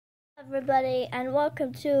Everybody, and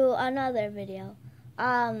welcome to another video.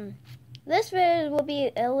 This video will be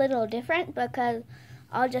a little different because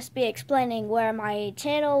I'll just be explaining where my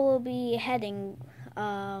channel will be heading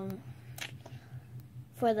for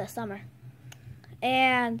the summer.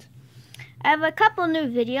 And I have a couple new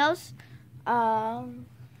videos,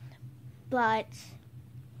 but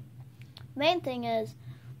main thing is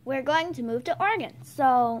we're going to move to Oregon,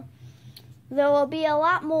 so there will be a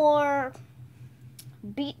lot more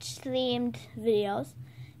beach themed videos,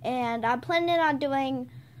 and I'm planning on doing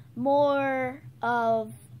more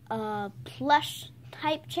of a plush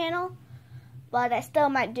type channel, but I still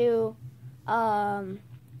might do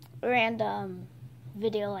random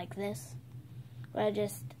video like this where I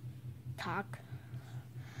just talk.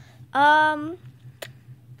 But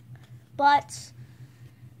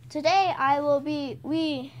today I'm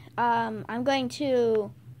going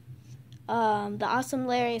to the Awesome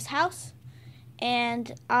Larry's house,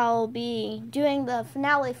 and I'll be doing the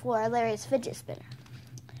finale for Larry's Fidget Spinner.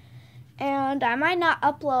 And I might not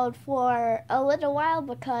upload for a little while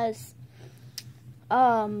because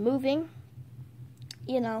moving,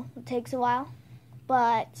 it takes a while.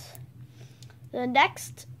 But the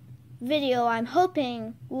next video I'm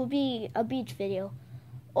hoping will be a beach video,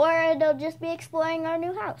 or it'll just be exploring our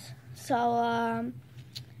new house. So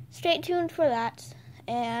stay tuned for that,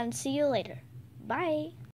 and see you later. Bye.